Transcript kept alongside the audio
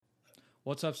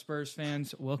What's up, Spurs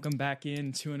fans? Welcome back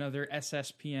into another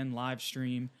SSPN live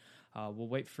stream. We'll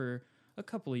wait for a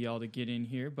couple of y'all to get in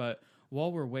here, but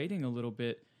while we're waiting a little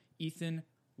bit, Ethan,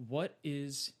 what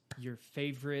is your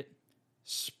favorite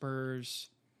Spurs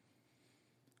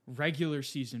regular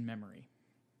season memory?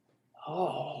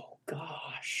 Oh,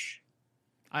 gosh.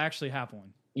 I actually have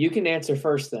one. You can answer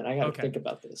first then. I got to think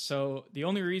about this. So the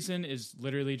only reason is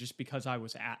literally just because I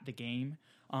was at the game.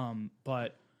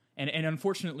 But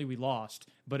unfortunately we lost,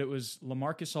 but it was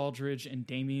LaMarcus Aldridge and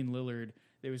Damian Lillard.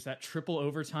 There was that triple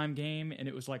overtime game, and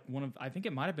it was like I think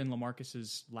it might have been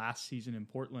LaMarcus's last season in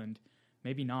Portland.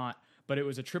 Maybe not, but it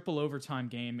was a triple overtime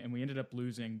game, and we ended up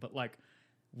losing. But like,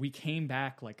 we came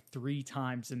back like 3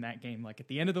 times in that game, like at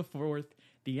the end of the fourth,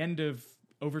 the end of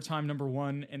overtime number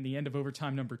 1, and the end of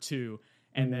overtime number 2.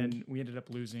 And then we ended up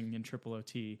losing in triple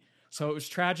OT. So it was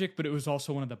tragic, but it was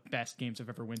also one of the best games I've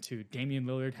ever went to. Damian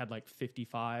Lillard had like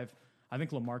 55. I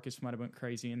think LaMarcus might have went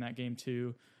crazy in that game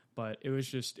too. But it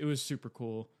was super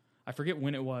cool. I forget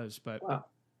when it was, but wow.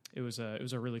 It was a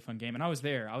really fun game. And I was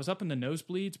there. I was up in the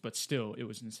nosebleeds, but still, it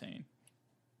was insane.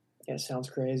 Yeah, sounds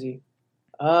crazy.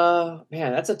 Man,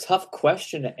 that's a tough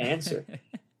question to answer.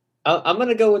 I'm going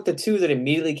to go with the 2 that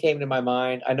immediately came to my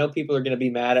mind. I know people are going to be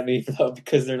mad at me though,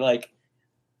 because they're like,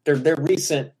 they're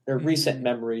recent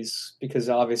memories, because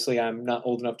obviously I'm not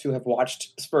old enough to have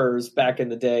watched Spurs back in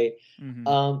the day.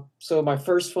 So my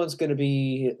first one's going to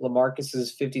be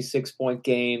LaMarcus's 56-point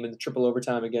game in the triple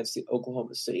overtime against the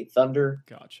Oklahoma City Thunder.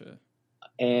 Gotcha.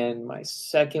 And my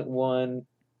second one,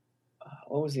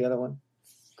 what was the other one?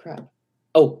 Crap.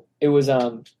 Oh, it was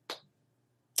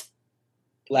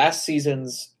last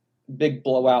season's big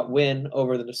blowout win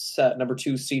over the number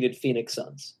 2 seeded Phoenix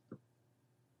Suns.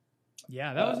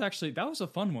 Yeah, that was a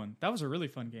fun one. That was a really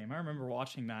fun game. I remember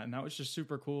watching that, and that was just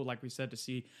super cool. Like we said, to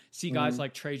see guys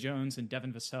like Trey Jones and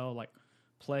Devin Vassell like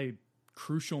play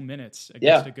crucial minutes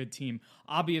against a good team.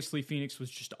 Obviously, Phoenix was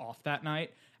just off that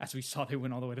night, as we saw they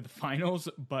went all the way to the finals.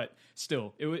 But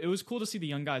still, it was cool to see the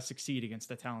young guys succeed against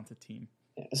a talented team.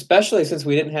 Especially since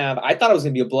we didn't have, I thought it was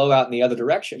going to be a blowout in the other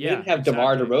direction. We didn't have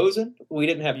DeMar DeRozan. We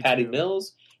didn't have Patty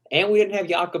Mills. And we didn't have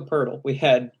Jakob Poeltl. We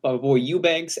had my boy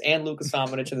Eubanks and Luka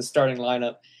Samanic in the starting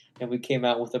lineup, and we came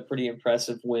out with a pretty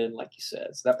impressive win, like you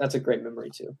said. So that's a great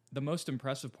memory, too. The most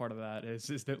impressive part of that is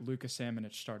that Luka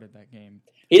Samanic started that game.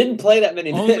 He didn't play that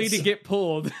many minutes. Only to get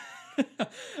pulled.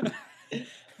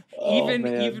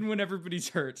 Even when everybody's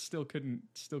hurt, still couldn't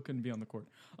be on the court.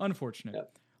 Unfortunate.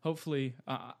 Yep. Hopefully,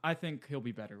 I think he'll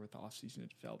be better with the offseason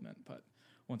development, but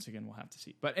once again, we'll have to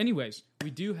see. But anyways, we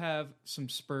do have some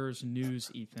Spurs news,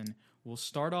 Ethan. We'll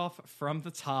start off from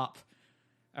the top.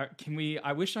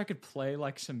 I wish I could play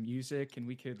like some music and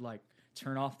we could like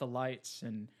turn off the lights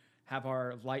and have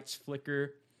our lights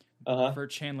flicker for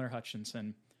Chandler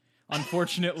Hutchinson.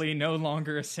 Unfortunately, no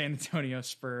longer a San Antonio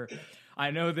Spur. I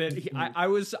know that I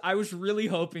was really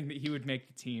hoping that he would make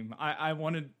the team. I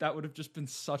wanted, that would have just been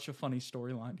such a funny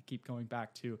storyline to keep going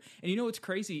back to. And you know what's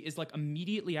crazy is like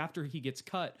immediately after he gets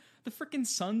cut, the freaking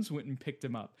Suns went and picked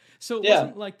him up. So it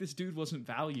wasn't like this dude wasn't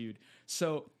valued.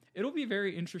 So it'll be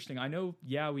very interesting. I know,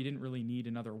 we didn't really need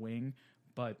another wing,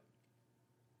 but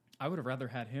I would have rather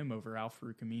had him over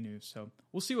Al-Farouq Aminu. So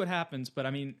we'll see what happens. But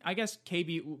I mean, I guess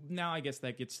now I guess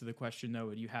that gets to the question though,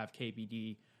 would you have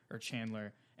KBD or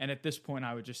Chandler? And at this point,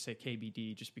 I would just say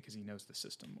KBD just because he knows the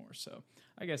system more. So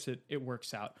I guess it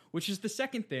works out, which is the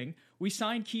second thing. We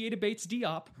signed Keita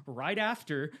Bates-Diop right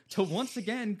after to once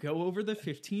again go over the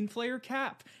 15-player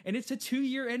cap. And it's a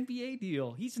 2-year NBA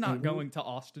deal. He's not going to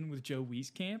Austin with Joe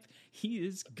Wieskamp. He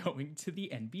is going to the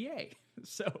NBA.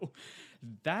 So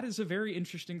that is a very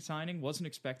interesting signing. Wasn't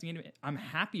expecting it. I'm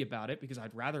happy about it because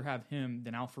I'd rather have him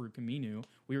than Al-Farouq Aminu.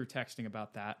 We were texting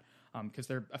about that. Because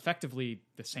they're effectively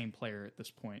the same player at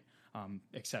this point,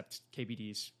 except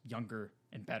KBD's younger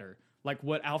and better. Like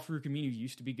what Al-Farouq Aminu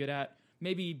used to be good at,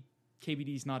 maybe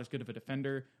KBD's not as good of a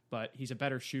defender, but he's a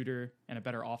better shooter and a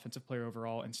better offensive player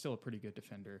overall and still a pretty good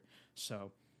defender.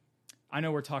 So I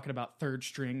know we're talking about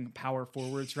third-string power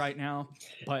forwards right now,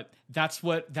 but that's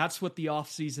what the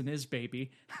offseason is,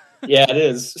 baby. Yeah, it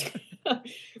is.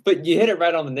 But you hit it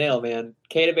right on the nail, man.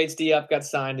 Keita Bates-Diop got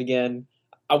signed again.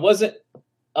 I wasn't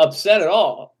upset at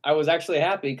all. I was actually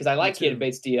happy because I like Keita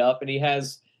Bates-Diop, and he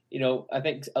has, I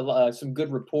think some good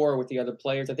rapport with the other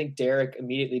players. I think Derek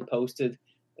immediately posted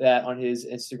that on his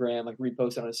Instagram, like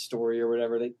reposted on his story or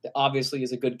whatever. They obviously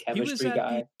is a good chemistry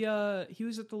guy. He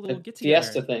was at the little get together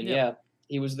Fiesta thing, yeah.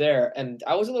 He was there, and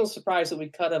I was a little surprised that we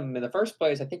cut him in the first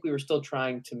place. I think we were still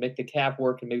trying to make the cap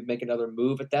work and maybe make another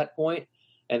move at that point,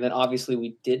 and then obviously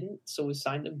we didn't, so we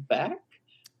signed him back.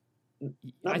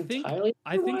 not I think entirely.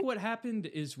 I think what happened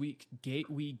is we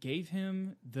gave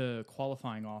him the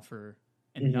qualifying offer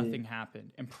and nothing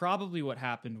happened. And probably what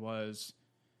happened was,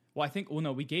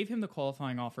 we gave him the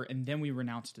qualifying offer and then we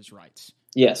renounced his rights.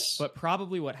 Yes. But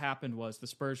probably what happened was the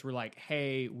Spurs were like,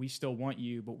 hey, we still want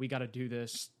you, but we got to do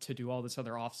this to do all this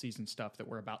other offseason stuff that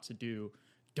we're about to do.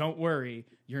 Don't worry,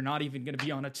 you're not even going to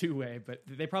be on a two-way. But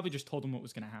they probably just told him what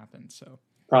was going to happen. So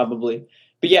probably.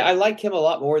 But yeah, I like him a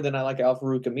lot more than I like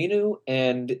Al-Farouq Aminu.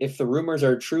 And if the rumors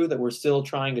are true that we're still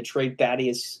trying to trade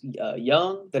Thaddeus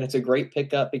Young, then it's a great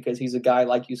pickup because he's a guy,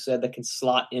 like you said, that can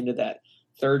slot into that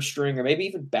third string or maybe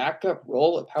even backup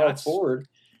role at power forward.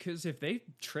 Because if they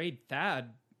trade Thad,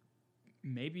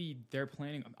 maybe they're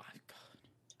planning.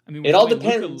 I mean, it all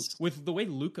depends. With the way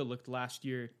Luka looked last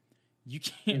year, you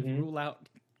can't rule out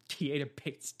Keita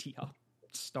Bates-Diop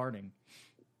starting.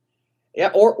 Yeah,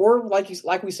 or like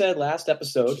we said last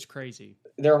episode, which is crazy.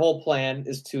 Their whole plan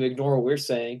is to ignore what we're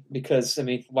saying because, I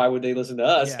mean, why would they listen to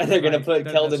us? And they're going to put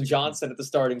Keldon Johnson at the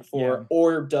starting four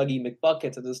or Dougie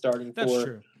McBuckets at the starting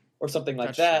four or something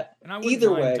like that. And I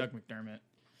wouldn't mind Doug McDermott.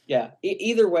 Yeah,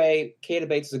 either way, Keita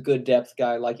Bates is a good depth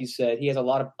guy, like you said. He has a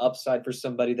lot of upside for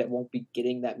somebody that won't be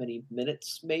getting that many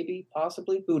minutes, maybe,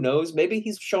 possibly. Who knows? Maybe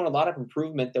he's shown a lot of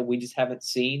improvement that we just haven't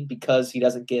seen because he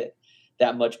doesn't get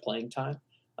that much playing time.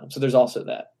 So there's also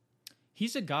that.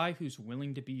 He's a guy who's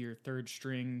willing to be your third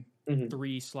string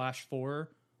 3/4,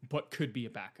 but could be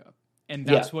a backup. And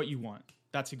that's what you want.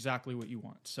 That's exactly what you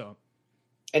want. So,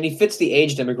 and he fits the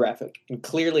age demographic and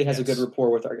clearly has a good rapport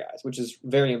with our guys, which is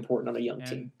very important on a young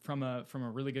team. From a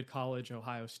really good college,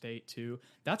 Ohio State, too.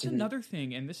 That's another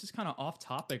thing, and this is kind of off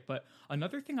topic, but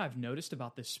another thing I've noticed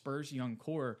about this Spurs young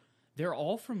core, they're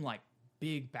all from like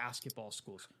big basketball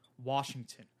schools.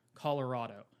 Washington,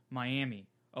 Colorado, Miami,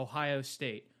 Ohio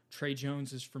State. Trey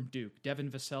Jones is from Duke. Devin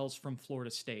Vassell's from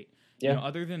Florida State. Yeah. You know,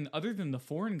 other than the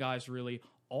foreign guys, really,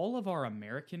 all of our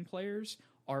American players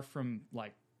are from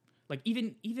like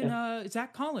even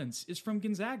Zach Collins is from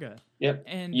Gonzaga. Yep.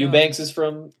 And Eubanks is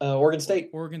from Oregon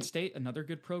State. Oregon State, another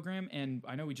good program. And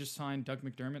I know we just signed Doug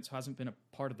McDermott, so hasn't been a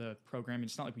part of the program.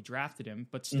 It's not like we drafted him,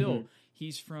 but still,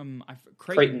 he's from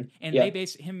Creighton. And they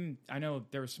base him. I know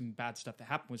there was some bad stuff that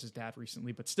happened with his dad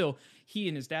recently, but still, he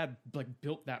and his dad like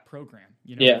built that program.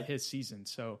 You know, with his season.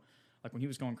 So like when he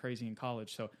was going crazy in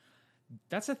college. So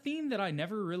that's a theme that I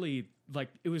never really like.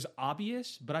 It was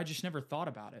obvious, but I just never thought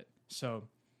about it. So.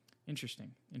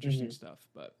 Interesting stuff.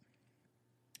 But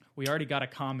we already got a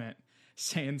comment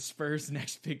saying Spurs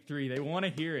next big three. They want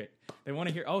to hear it. They want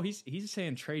to hear. Oh, he's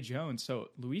saying Trey Jones. So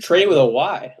Luis Trey with a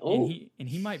Y. Oh, and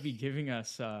he might be giving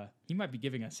us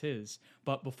his.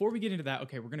 But before we get into that,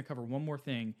 okay, we're going to cover one more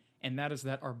thing, and that is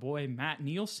that our boy Matt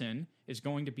Nielsen is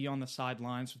going to be on the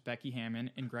sidelines with Becky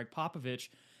Hammon and Greg Popovich.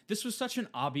 This was such an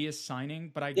obvious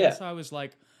signing, but I guess I was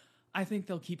like, I think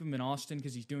they'll keep him in Austin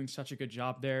because he's doing such a good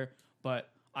job there. But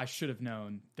I should have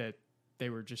known that they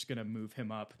were just going to move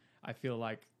him up. I feel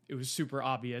like it was super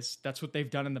obvious. That's what they've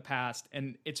done in the past,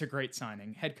 and it's a great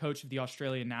signing. Head coach of the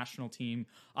Australian national team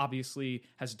obviously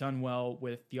has done well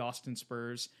with the Austin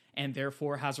Spurs and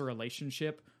therefore has a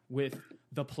relationship with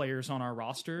the players on our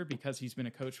roster because he's been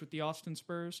a coach with the Austin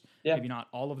Spurs. Yeah. Maybe not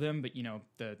all of them, but, you know,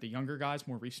 the younger guys,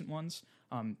 more recent ones.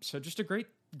 So just a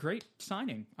great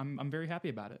signing. I'm very happy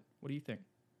about it. What do you think?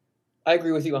 I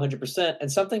agree with you 100%.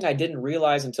 And something I didn't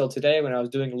realize until today when I was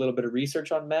doing a little bit of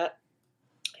research on Matt,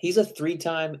 he's a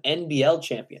 3-time NBL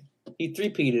champion. He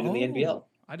three-peated in the NBL.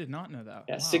 I did not know that.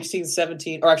 Yeah, wow. 16,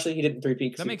 17, or actually he didn't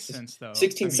three-peat. That makes sense, though.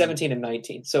 16, 17, and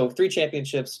 19. So 3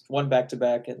 championships, 1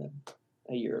 back-to-back, and then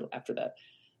a year after that.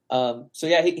 So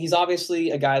yeah, he's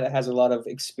obviously a guy that has a lot of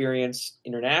experience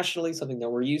internationally, something that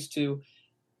we're used to.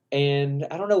 And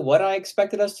I don't know what I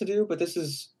expected us to do, but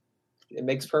it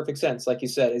makes perfect sense. Like you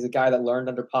said, he's a guy that learned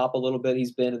under Pop a little bit.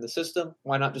 He's been in the system.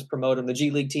 Why not just promote him? The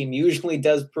G League team usually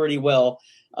does pretty well.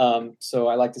 So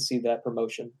I like to see that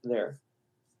promotion there.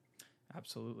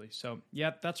 Absolutely. So,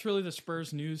 yeah, that's really the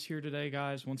Spurs news here today,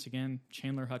 guys. Once again,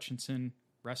 Chandler Hutchinson,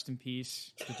 rest in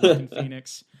peace to Duke and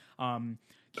Phoenix.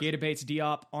 Keita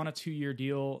Bates-Diop on a 2-year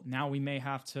deal. Now we may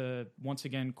have to, once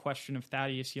again, question if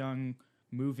Thaddeus Young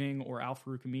moving or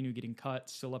Al-Farouq Aminu getting cut,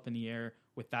 still up in the air.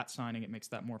 With that signing, it makes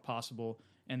that more possible.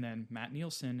 And then Matt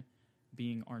Nielsen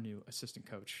being our new assistant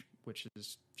coach, which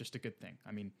is just a good thing.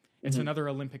 I mean, it's another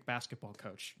Olympic basketball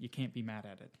coach. You can't be mad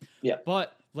at it. Yeah.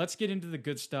 But let's get into the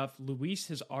good stuff. Luis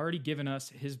has already given us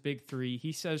his big 3.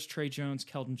 He says Trey Jones,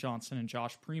 Keldon Johnson, and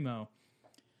Josh Primo.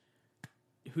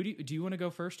 Who do you want to go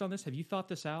first on this? Have you thought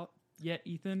this out yet,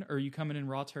 Ethan? Or are you coming in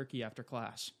raw turkey after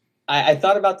class? I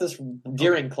thought about this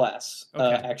during class,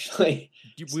 actually.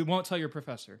 We won't tell your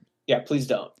professor. Yeah, please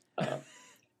don't.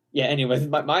 Yeah. Anyways,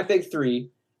 my big three.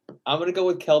 I'm going to go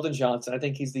with Keldon Johnson. I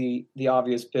think he's the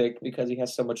obvious pick because he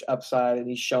has so much upside and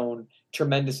he's shown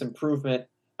tremendous improvement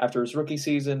after his rookie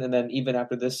season and then even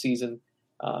after this season,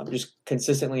 just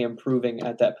consistently improving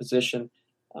at that position.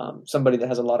 Somebody that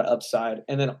has a lot of upside.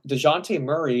 And then DeJounte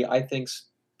Murray, I think's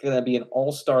going to be an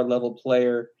all-star level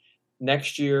player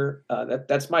next year.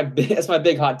 That's my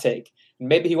big hot take.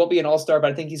 Maybe he won't be an all-star,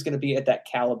 but I think he's going to be at that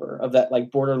caliber of that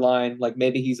like borderline, like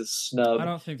maybe he's a snub. I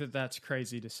don't think that that's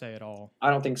crazy to say at all.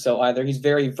 I don't think so either. He's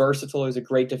very versatile. He's a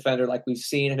great defender, like we've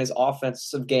seen, and his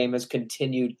offensive game has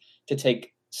continued to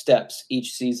take steps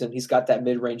each season. He's got that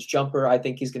mid-range jumper. I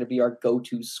think he's going to be our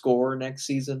go-to scorer next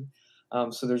season.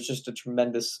 So there's just a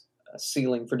tremendous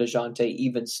ceiling for DeJounte,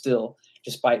 even still,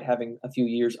 despite having a few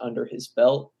years under his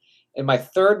belt. And my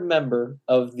third member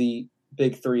of the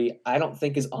big three, I don't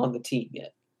think is on the team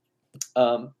yet.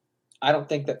 I don't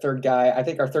think that third guy. I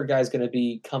think our third guy is going to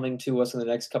be coming to us in the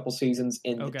next couple seasons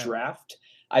in the draft.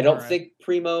 I don't think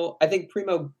Primo. I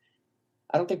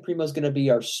don't think Primo's going to be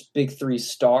our big three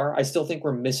star. I still think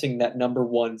we're missing that number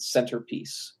one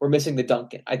centerpiece. We're missing the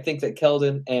Duncan. I think that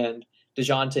Keldon and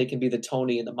DeJounte can be the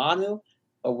Tony and the Manu,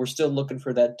 but we're still looking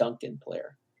for that Duncan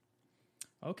player.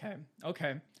 Okay.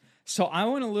 So I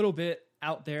went a little bit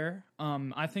out there.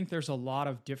 I think there's a lot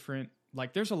of different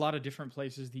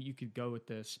places that you could go with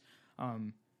this.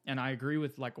 And I agree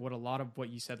with like what a lot of what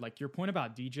you said, like your point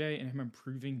about DJ and him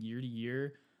improving year to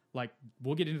year. Like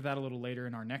we'll get into that a little later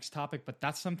in our next topic, but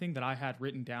that's something that I had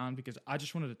written down because I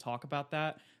just wanted to talk about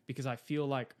that because I feel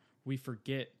like we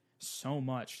forget so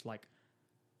much, like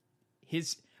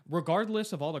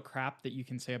regardless of all the crap that you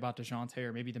can say about DeJounte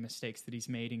or maybe the mistakes that he's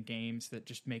made in games that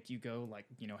just make you go like,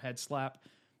 head slap.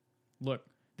 Look,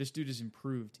 this dude has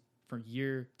improved from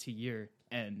year to year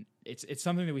and it's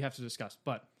something that we have to discuss,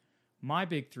 but my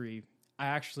big three,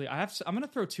 I'm going to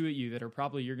throw two at you that are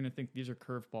probably, you're going to think these are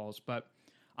curveballs, but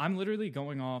I'm literally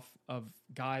going off of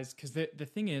guys because the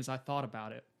thing is, I thought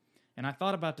about it, and I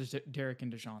thought about Derek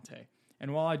and DeJounte.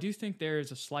 And while I do think there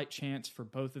is a slight chance for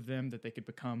both of them that they could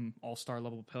become all-star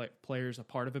level players, a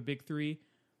part of a big three,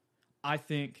 I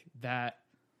think that,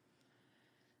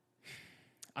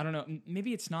 I don't know,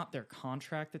 maybe it's not their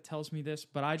contract that tells me this,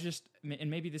 but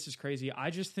and maybe this is crazy, I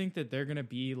just think that they're going to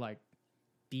be like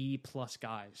B+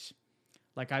 guys.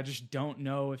 Like, I just don't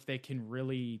know if they can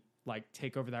really like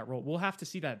take over that role. We'll have to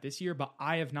see that this year, but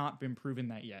I have not been proven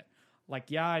that yet. Like,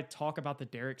 yeah, I talk about the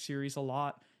Derek series a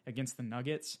lot against the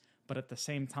Nuggets, but at the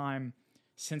same time,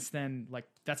 since then, like,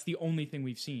 that's the only thing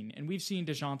we've seen. And we've seen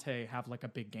DeJounte have like a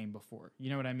big game before. You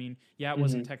know what I mean? Yeah, it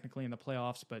wasn't technically in the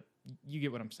playoffs, but you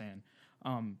get what I'm saying.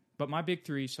 But my big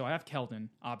three, so I have Keldon,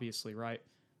 obviously, right?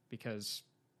 Because,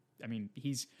 I mean,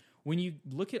 when you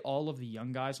look at all of the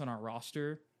young guys on our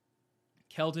roster,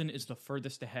 Keldon is the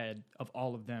furthest ahead of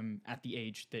all of them at the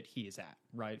age that he is at,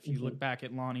 right? If you look back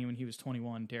at Lonnie when he was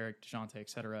 21, Derek, DeJounte,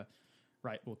 etc.,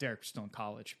 right? Well, Derek was still in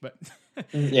college, but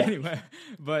anyway.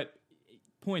 But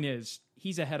point is,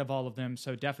 he's ahead of all of them,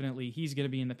 so definitely he's going to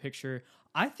be in the picture.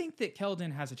 I think that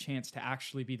Keldon has a chance to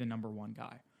actually be the number one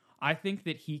guy. I think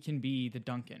that he can be the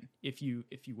Duncan, if you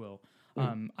will.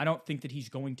 I don't think that he's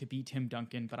going to be Tim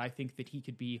Duncan, but I think that he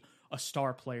could be a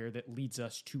star player that leads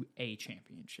us to a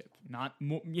championship. Not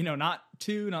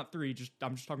two, not three.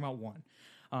 I'm just talking about one.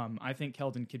 I think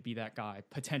Keldon could be that guy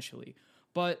potentially,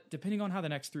 but depending on how the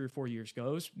next 3 or 4 years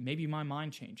goes, maybe my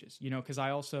mind changes. Because I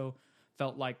also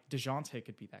felt like DeJounte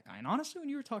could be that guy. And honestly, when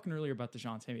you were talking earlier about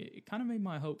DeJounte, it kind of made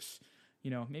my hopes,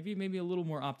 maybe a little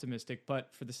more optimistic.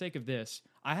 But for the sake of this,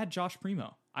 I had Josh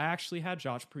Primo. I actually had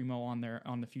Josh Primo on there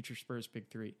on the future Spurs Big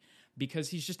Three because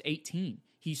he's just 18.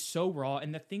 He's so raw.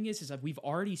 And the thing is that we've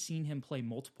already seen him play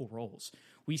multiple roles.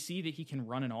 We see that he can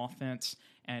run an offense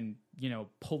and,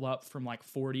 pull up from like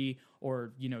 40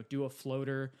 or, do a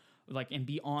floater, like, and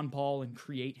be on ball and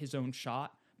create his own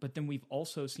shot. But then we've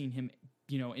also seen him,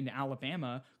 in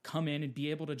Alabama, come in and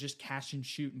be able to just catch and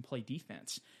shoot and play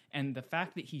defense. And the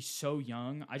fact that he's so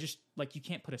young, you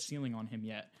can't put a ceiling on him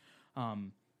yet.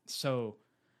 So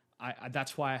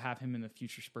that's why I have him in the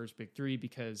future Spurs Big Three,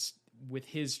 because with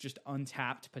his just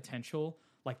untapped potential,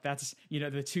 like that's, the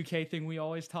 2K thing we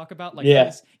always talk about.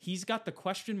 Like he's got the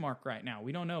question mark right now.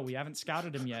 We don't know. We haven't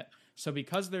scouted him yet. So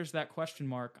because there's that question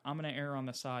mark, I'm going to err on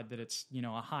the side that it's,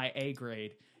 a high A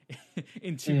grade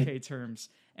in 2K terms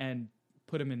and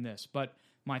put him in this. But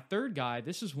my third guy,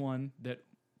 this is one that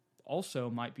also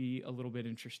might be a little bit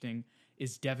interesting,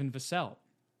 is Devin Vassell.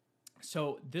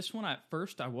 So this one, at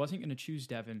first, I wasn't going to choose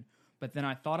Devin, but then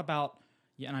I thought about,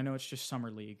 and I know it's just Summer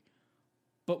League,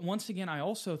 but once again, I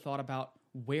also thought about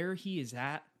where he is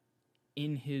at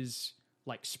in his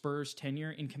like Spurs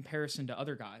tenure in comparison to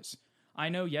other guys. I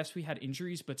know, yes, we had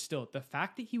injuries, but still, the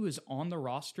fact that he was on the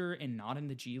roster and not in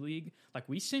the G League, like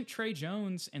we sent Trey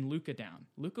Jones and Luka down.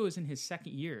 Luka is in his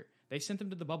second year. They sent him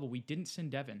to the bubble. We didn't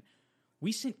send Devin.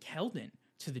 We sent Keldon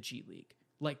to the G League.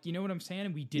 Like, you know what I'm saying?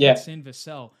 And we didn't send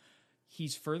Vassell.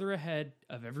 He's further ahead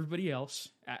of everybody else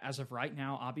as of right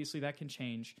now. Obviously, that can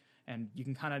change. And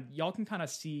y'all can kind of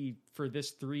see for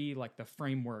this three, like the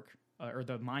framework or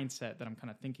the mindset that I'm kind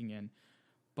of thinking in.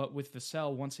 But with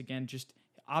Vassell, once again, just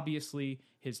obviously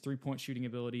his 3-point shooting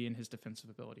ability and his defensive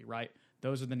ability, right?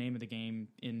 Those are the name of the game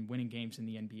in winning games in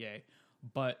the NBA.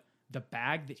 But the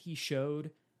bag that he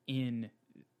showed in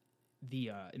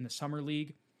the summer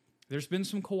league, there's been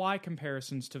some Kawhi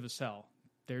comparisons to Vassell.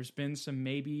 There's been some,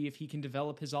 maybe if he can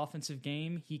develop his offensive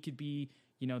game, he could be,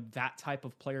 that type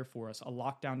of player for us, a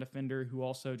lockdown defender who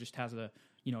also just has a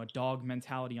dog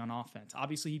mentality on offense.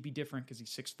 Obviously, he'd be different because he's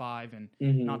 6'5" and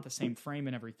not the same frame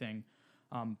and everything.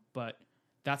 But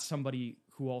that's somebody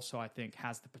who also, I think,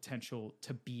 has the potential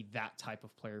to be that type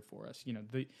of player for us.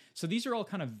 So these are all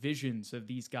kind of visions of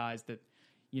these guys that,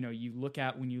 you look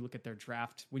at when you look at their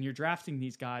draft. When you're drafting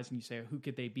these guys and you say, who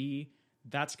could they be?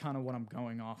 That's kind of what I'm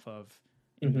going off of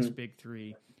in this big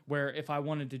three. Where if I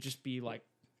wanted to just be like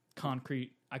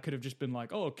concrete, I could have just been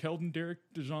like, oh, Keldon, Derek,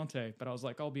 DeJounte. But I was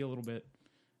like, I'll be a little bit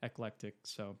eclectic.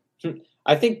 So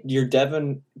I think your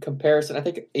Devin comparison, I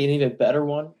think an even better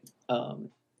one. I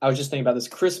was just thinking about this.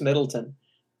 Chris Middleton,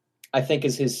 I think,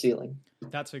 is his ceiling.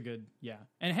 That's a good, yeah.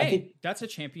 And hey, that's a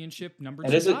championship number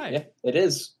 2 guy. Yeah, it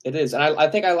is. And I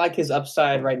think I like his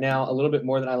upside right now a little bit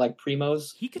more than I like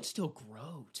Primo's. He could still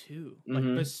grow too. Like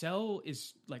Vassell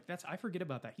is like, I forget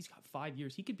about that. He's got 5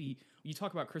 years. He could be, you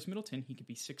talk about Chris Middleton, he could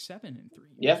be 6'7" in 3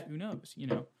 years. Yeah. Who knows,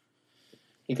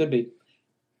 He could be.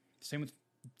 Same with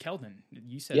Keldon.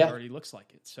 You said it already looks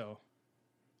like it. So,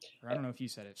 or I don't know if you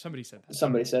said it. Somebody said that.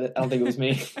 Somebody said it. I don't think it was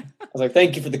me. I was like,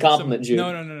 thank you for the compliment, Jude.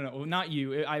 No. Not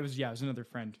you. It was another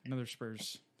friend, another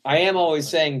Spurs. I am always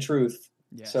saying truth.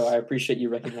 Yes. So I appreciate you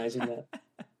recognizing that.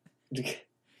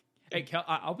 Hey,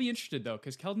 I'll be interested though,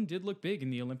 because Keldon did look big in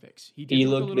the Olympics. He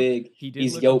looked big.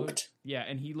 He's yoked.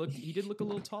 And he did look a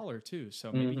little taller too.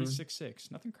 So maybe he's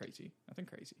 6'6". Nothing crazy.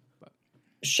 But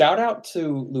shout out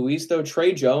to Luis though.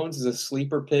 Trey Jones is a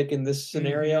sleeper pick in this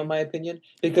scenario, in my opinion,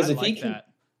 because if he can.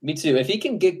 Me too. If he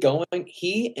can get going,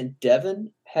 he and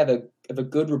Devin have a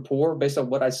good rapport based on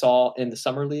what I saw in the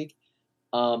summer league.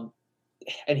 And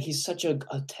he's such a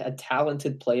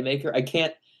talented playmaker. I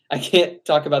can't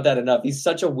talk about that enough. He's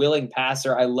such a willing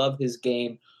passer. I love his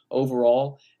game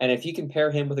overall. And if you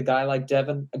compare him with a guy like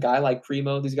Devin, a guy like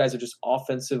Primo, these guys are just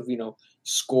offensive,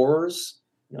 scorers.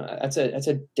 That's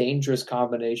a dangerous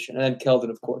combination. And then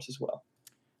Keldon, of course, as well.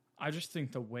 I just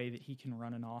think the way that he can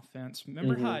run an offense.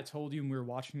 Remember how I told you when we were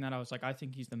watching that? I was like, I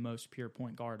think he's the most pure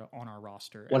point guard on our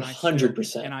roster.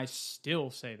 100%. And I still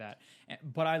say that.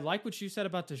 But I like what you said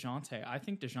about DeJounte. I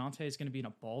think DeJounte is going to be in a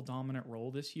ball-dominant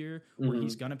role this year where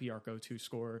he's going to be our go-to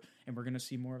scorer, and we're going to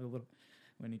see more of the little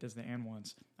when he does the and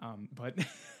ones. But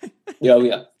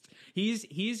yeah.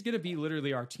 He's going to be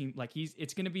literally our team. Like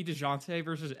it's going to be DeJounte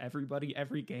versus everybody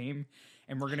every game,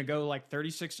 and we're going to go like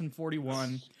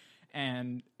 36-41.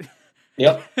 And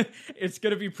it's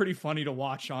going to be pretty funny to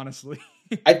watch, honestly.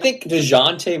 I think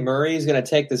DeJounte Murray is going to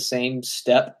take the same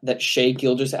step that Shai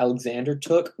Gilgeous-Alexander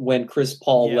took when Chris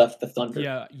Paul left the Thunder.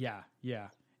 Yeah.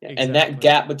 Exactly. And that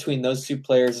gap between those two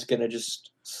players is going to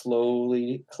just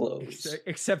slowly close.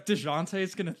 Except DeJounte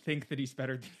is going to think that he's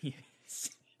better than he is.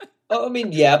 Oh, I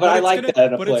mean, yeah, but I like that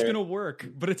in a player. But it's going to work.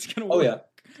 Oh, yeah.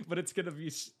 But it's going to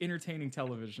be entertaining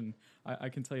television. I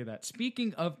can tell you that.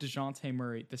 Speaking of DeJounte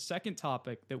Murray, the second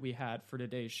topic that we had for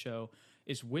today's show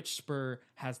is which Spur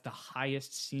has the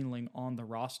highest ceiling on the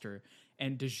roster.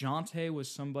 And DeJounte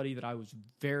was somebody that I was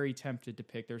very tempted to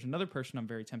pick. There's another person I'm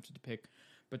very tempted to pick.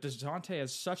 But DeJounte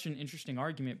has such an interesting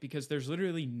argument because there's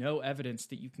literally no evidence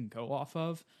that you can go off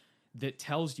of that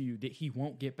tells you that he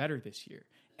won't get better this year.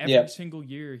 Every single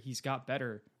year, he's got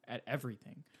better at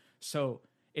everything. So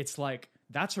it's like,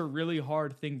 that's a really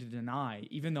hard thing to deny.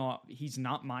 Even though he's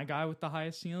not my guy with the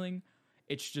highest ceiling,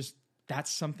 it's just,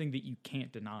 that's something that you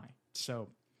can't deny. So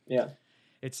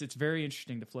it's very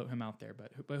interesting to float him out there.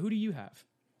 But who do you have?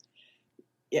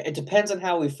 Yeah, it depends on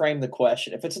how we frame the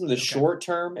question. If it's in the short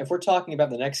term, if we're talking about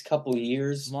the next couple of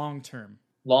years. Long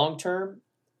term,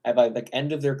 at like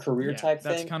end of their career type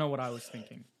thing. That's kind of what I was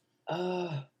thinking.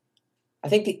 I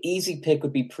think the easy pick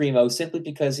would be Primo, simply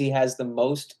because he has the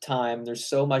most time. There's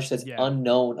so much that's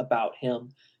unknown about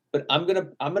him. But I'm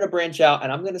gonna branch out,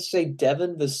 and I'm gonna say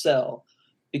Devin Vassell,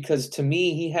 because to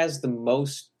me he has the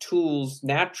most tools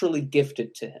naturally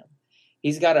gifted to him.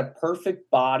 He's got a perfect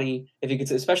body.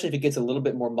 Especially if he gets a little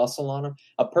bit more muscle on him,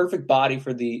 a perfect body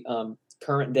for the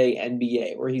current day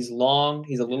NBA, where he's long,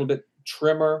 he's a little bit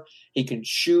trimmer, he can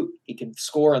shoot, he can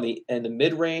score in the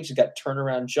mid range. He's got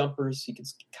turnaround jumpers. He can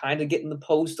kind of get in the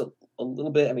post a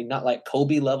little bit. I mean, not like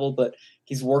Kobe level, but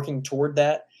he's working toward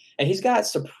that. And he's got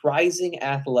surprising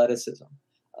athleticism.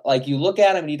 Like, you look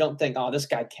at him and you don't think, oh, this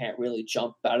guy can't really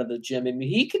jump out of the gym. I mean,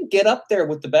 he can get up there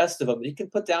with the best of them. He can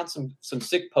put down some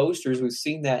sick posters. We've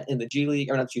seen that in the G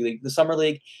League, or not G League, the Summer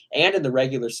League, and in the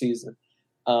regular season.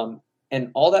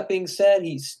 And all that being said,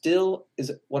 he still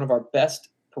is one of our best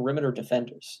perimeter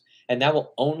defenders. And that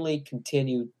will only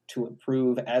continue to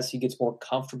improve as he gets more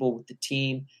comfortable with the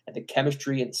team and the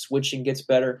chemistry and switching gets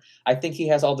better. I think he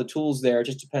has all the tools there. It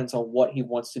just depends on what he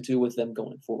wants to do with them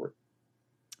going forward.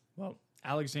 Well,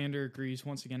 Alexander agrees.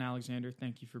 Once again, Alexander,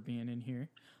 thank you for being in here.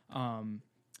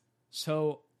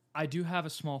 So I do have a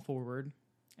small forward,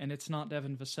 and it's not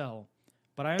Devin Vassell.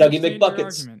 But I Dougie understand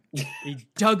McBuckets. your argument.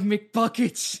 Doug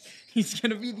McBuckets. He's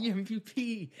going to be the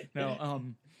MVP. No,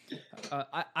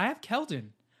 I have Keldon.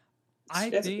 I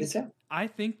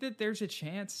think that there's a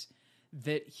chance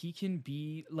that he can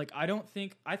be like, I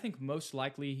think most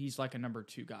likely he's like a number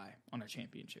 2 guy on a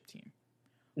championship team.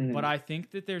 Mm-hmm. But I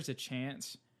think that there's a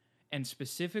chance, and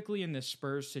specifically in this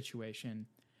Spurs situation,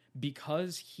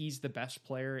 because he's the best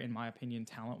player, in my opinion,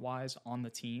 talent-wise on the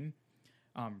team,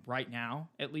 right now,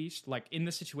 at least, like in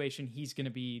the situation, he's going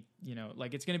to be,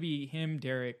 like it's going to be him,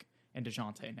 Derek, and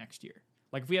DeJounte next year.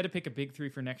 Like if we had to pick a big 3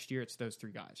 for next year, it's those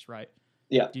 3 guys, right?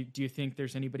 Yeah. Do you think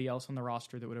there's anybody else on the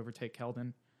roster that would overtake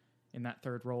Keldon in that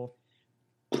third role?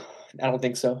 I don't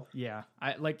think so. Yeah.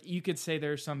 You could say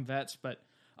there's some vets, but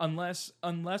unless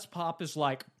Pop is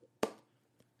like,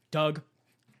 Doug,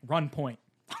 run point.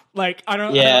 Like I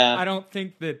don't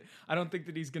think that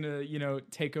he's gonna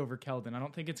take over Keldon. I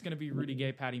don't think it's gonna be Rudy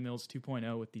Gay, Patty Mills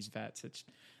 2.0 with these vets. It's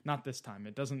not this time.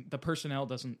 The personnel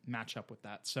doesn't match up with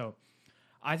that. So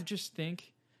I just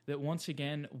think that once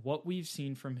again, what we've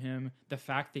seen from him, the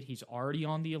fact that he's already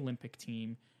on the Olympic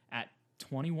team at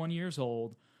 21 years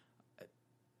old,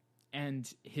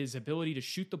 and his ability to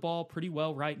shoot the ball pretty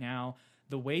well right now,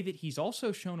 the way that he's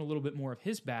also shown a little bit more of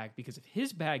his bag, because if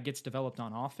his bag gets developed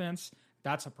on offense,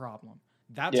 that's a problem.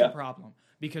 That's a problem.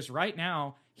 Because right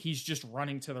now, he's just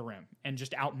running to the rim and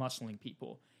just out-muscling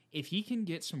people. If he can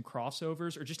get some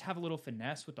crossovers or just have a little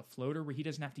finesse with the floater where he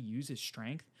doesn't have to use his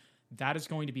strength, that is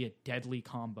going to be a deadly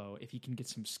combo if he can get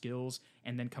some skills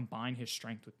and then combine his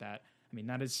strength with that. I mean,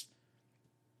 that is...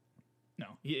 No,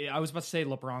 I was about to say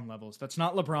LeBron levels. That's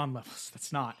not LeBron levels.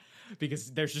 That's not.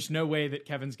 Because there's just no way that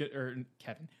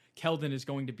Keldon is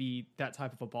going to be that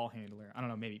type of a ball handler. I don't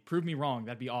know, maybe. Prove me wrong.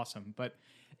 That'd be awesome. But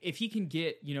if he can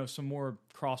get, some more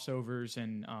crossovers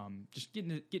and just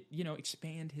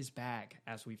expand his bag,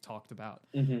 as we've talked about,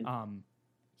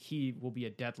 he will be a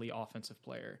deadly offensive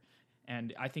player.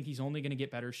 And I think he's only going to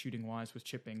get better shooting-wise with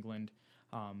Chip England.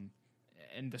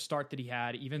 And the start that he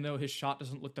had, even though his shot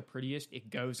doesn't look the prettiest, it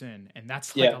goes in. And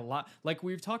that's a lot. Like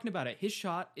we were talking about it, his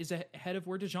shot is ahead of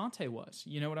where DeJounte was.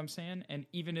 You know what I'm saying? And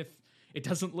even if it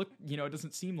doesn't look, it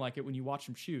doesn't seem like it when you watch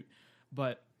him shoot.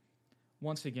 But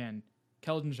once again,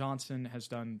 Keldon Johnson has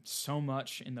done so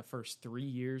much in the first 3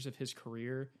 years of his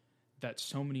career that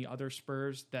so many other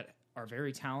Spurs that are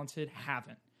very talented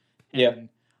haven't. And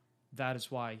that is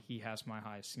why he has my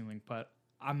highest ceiling. But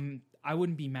I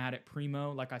wouldn't be mad at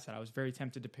Primo. Like I said, I was very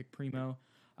tempted to pick Primo,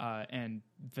 and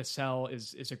Vassell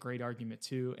is a great argument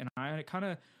too. And I kind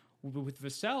of, with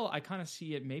Vassell, I kind of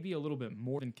see it maybe a little bit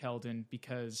more than Keldon,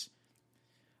 because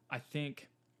I think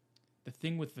the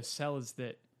thing with Vassell is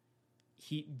that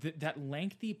that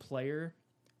lengthy player,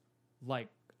 like,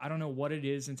 I don't know what it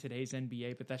is in today's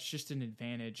NBA, but that's just an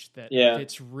advantage that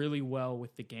fits really well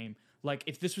with the game. Like,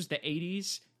 if this was the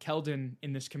 80s, Keldon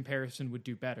in this comparison would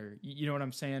do better. You know what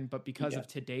I'm saying? But because of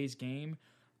today's game,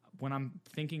 when I'm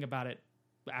thinking about it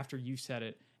after you said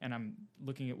it, and I'm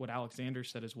looking at what Alexander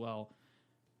said as well,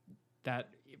 that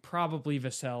probably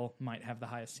Vassell might have the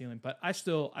highest ceiling. But I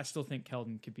still think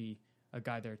Keldon could be a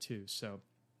guy there too. So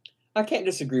I can't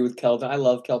disagree with Keldon. I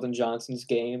love Keldon Johnson's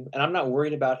game, and I'm not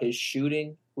worried about his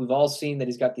shooting. We've all seen that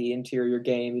he's got the interior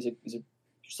game. He's a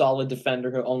solid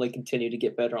defender who'll only continue to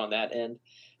get better on that end.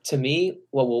 To me,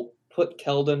 what will put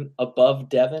Keldon above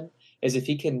Devin is if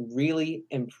he can really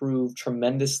improve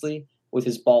tremendously with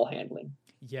his ball handling.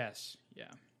 Yes,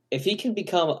 yeah. If he can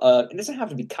become it doesn't have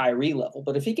to be Kyrie level,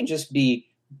 but if he can just be,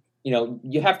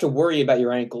 you have to worry about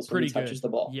your ankles when he touches the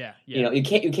ball. Yeah. You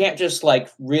can't just like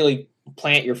really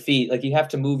plant your feet. Like, you have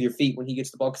to move your feet when he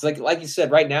gets the ball. Because like you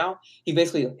said, right now, he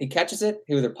catches it,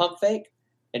 he either pump fake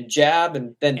and jab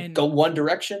and then go one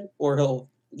direction, or he'll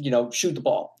shoot the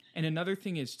ball. And another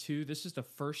thing is, too, this is the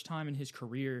first time in his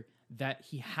career that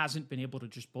he hasn't been able to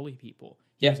just bully people.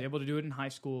 He was able to do it in high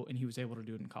school, and he was able to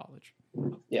do it in college.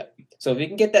 Yeah. So if he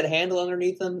can get that handle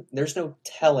underneath him, there's no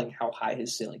telling how high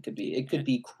his ceiling could be. It could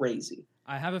be crazy.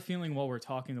 I have a feeling while we're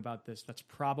talking about this, that's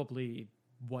probably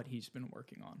what he's been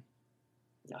working on.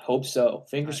 I hope so.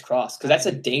 Fingers crossed, because that's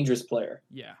a dangerous player.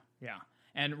 Yeah.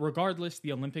 And regardless,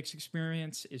 the Olympics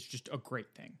experience is just a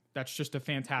great thing. That's just a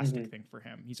fantastic thing for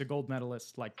him. He's a gold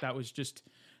medalist.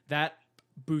 That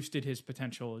boosted his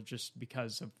potential just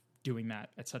because of doing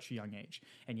that at such a young age.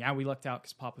 And yeah, we lucked out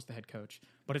because Pop was the head coach,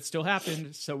 but it still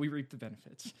happened, so we reaped the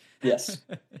benefits. Yes.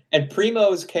 And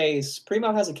Primo has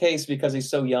a case because he's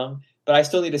so young, but I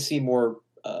still need to see more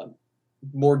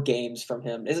games from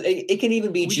him. It can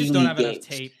even be G League games. We just don't have enough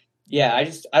tape. Yeah,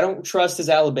 I don't trust his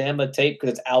Alabama tape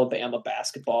because it's Alabama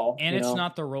basketball. And it's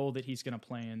not the role that he's going to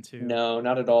play into. No,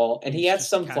 not at all. And he had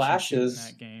some flashes. In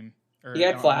that game. He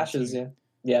had flashes, yeah.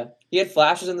 Yeah. He had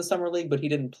flashes in the summer league, but he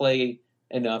didn't play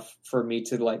enough for me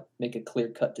to make a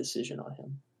clear-cut decision on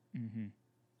him.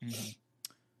 Mm-hmm.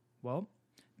 Well,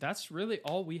 that's really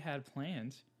all we had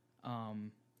planned.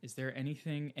 Is there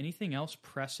anything else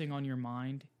pressing on your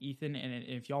mind, Ethan? And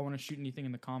if y'all want to shoot anything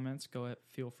in the comments, go ahead,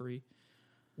 feel free.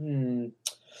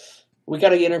 We got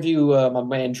to interview my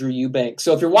man Drew Eubanks.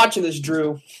 So if you're watching this,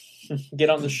 Drew, get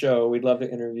on the show. We'd love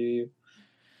to interview you.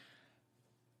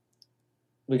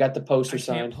 We got the poster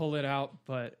signed. I can't pull it out,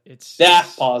 but it's...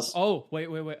 Pause. Oh, wait.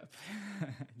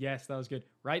 Yes, that was good.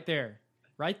 Right there.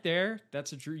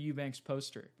 That's a Drew Eubanks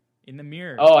poster in the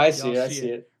mirror. Oh, I see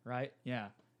it. Right? Yeah,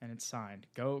 and it's signed.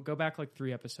 Go back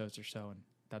 3 episodes or so, and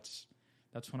that's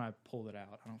when I pulled it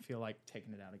out. I don't feel like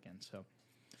taking it out again, so...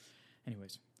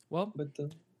 Anyways, well, I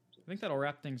think that'll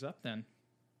wrap things up then.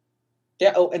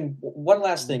 Yeah. Oh, and one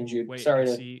last thing, Jude. Wait, Sorry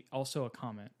I see also a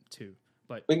comment too,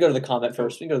 but we can go to the comment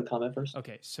first.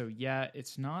 Okay, so yeah,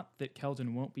 it's not that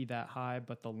Keldon won't be that high,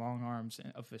 but the long arms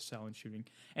of Vassell and shooting,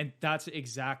 and that's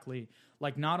exactly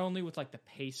not only with the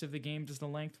pace of the game does the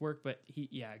length work, but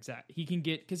exactly he can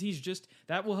get because he's just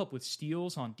that will help with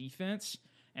steals on defense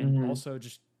and also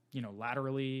just.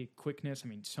 Laterally, quickness. I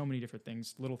mean, so many different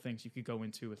things, little things you could go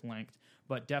into with length,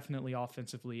 but definitely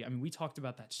offensively. I mean, we talked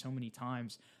about that so many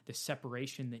times, the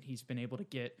separation that he's been able to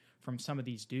get from some of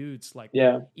these dudes,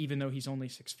 even though he's only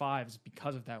 6'5", is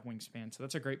because of that wingspan. So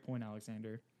that's a great point,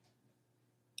 Alexander.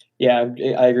 Yeah,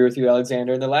 I agree with you,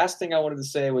 Alexander. And the last thing I wanted to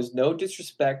say was no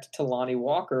disrespect to Lonnie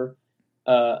Walker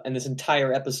in this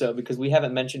entire episode because we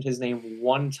haven't mentioned his name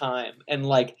one time. And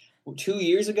 2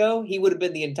 years ago, he would have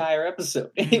been the entire episode.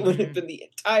 He would have been the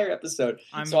entire episode.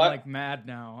 I'm mad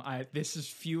now.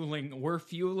 We're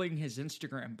fueling his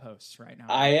Instagram posts right now.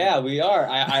 Yeah, we are.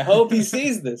 I hope he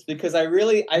sees this because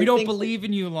we don't believe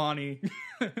in you, Lonnie.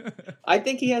 I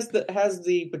think he has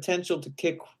the potential to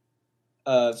kick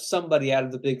somebody out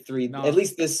of the big three, at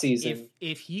least this season.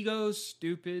 If he goes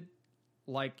stupid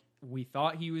like we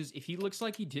thought he was, if he looks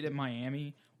like he did at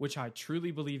Miami, which I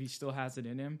truly believe he still has it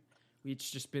in him,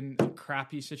 it's just been a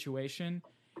crappy situation,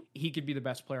 he could be the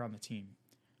best player on the team.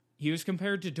 He was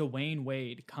compared to Dwayne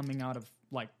Wade coming out of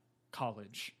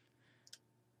college.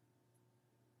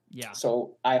 Yeah.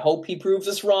 So I hope he proves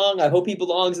us wrong. I hope he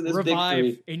belongs in this big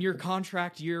three. In your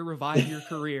contract year, revive your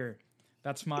career.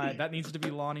 That needs to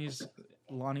be Lonnie's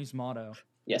motto.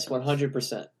 Yes,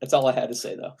 100%. That's all I had to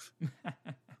say though.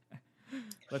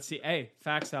 Let's see. Hey,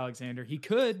 facts, Alexander. He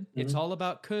could. It's all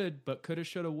about could, but coulda,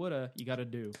 shoulda, woulda. You got to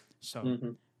do.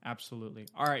 So, absolutely.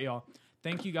 All right, y'all.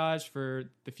 Thank you guys for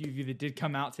the few of you that did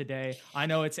come out today. I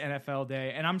know it's NFL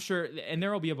Day, and I'm sure, and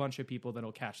there will be a bunch of people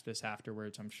that'll catch this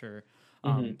afterwards, I'm sure.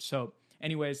 So,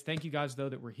 anyways, thank you guys, though,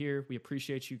 that were here. We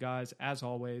appreciate you guys, as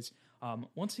always.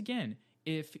 Once again,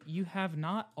 if you have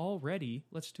not already,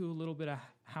 let's do a little bit of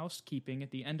housekeeping at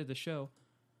the end of the show.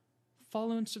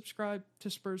 Follow and subscribe to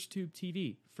SpursTube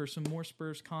TV for some more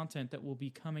Spurs content that will be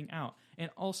coming out.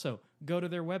 And also, go to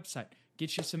their website.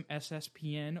 Get you some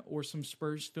SSPN or some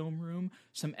Spurs Film Room,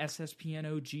 some SSPN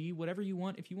OG, whatever you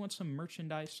want. If you want some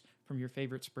merchandise from your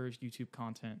favorite Spurs YouTube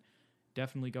content,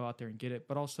 definitely go out there and get it.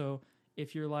 But also,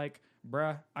 if you're like,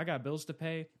 bruh, I got bills to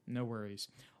pay, no worries.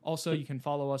 Also, you can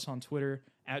follow us on Twitter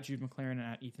at Jude McLaren and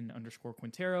at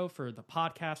Ethan_Quintero for the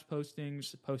podcast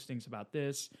postings about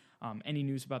this, any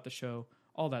news about the show,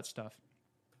 all that stuff.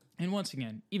 And once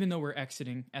again, even though we're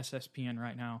exiting SSPN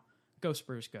right now, go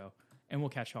Spurs go. And we'll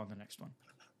catch you on the next one.